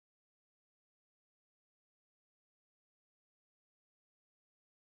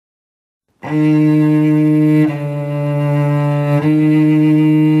Father,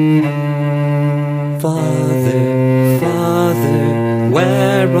 Father,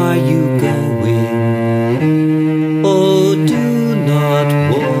 where are you going? Oh, do not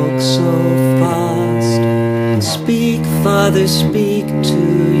walk so fast. Speak, Father, speak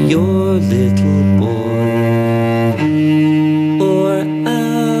to your little boy, or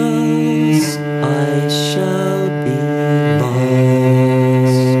else I shall be lost.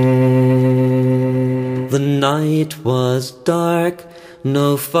 The night was dark,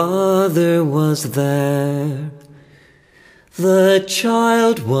 no father was there. The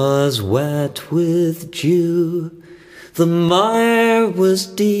child was wet with dew, the mire was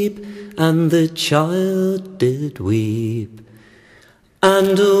deep, and the child did weep.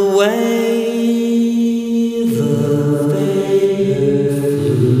 And away the vapor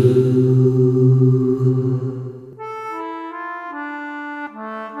flew.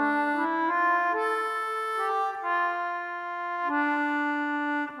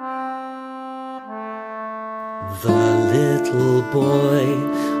 The little boy,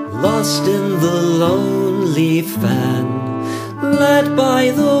 lost in the lonely fen, led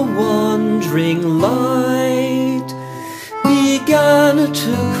by the wandering light, began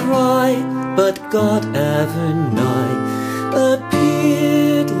to cry, but God ever nigh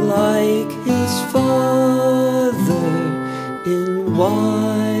appeared like his Father in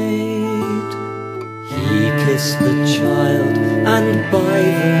white. He kissed the child and by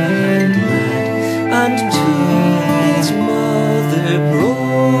the hand led, and to his mother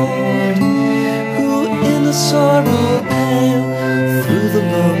brought, who in sorrow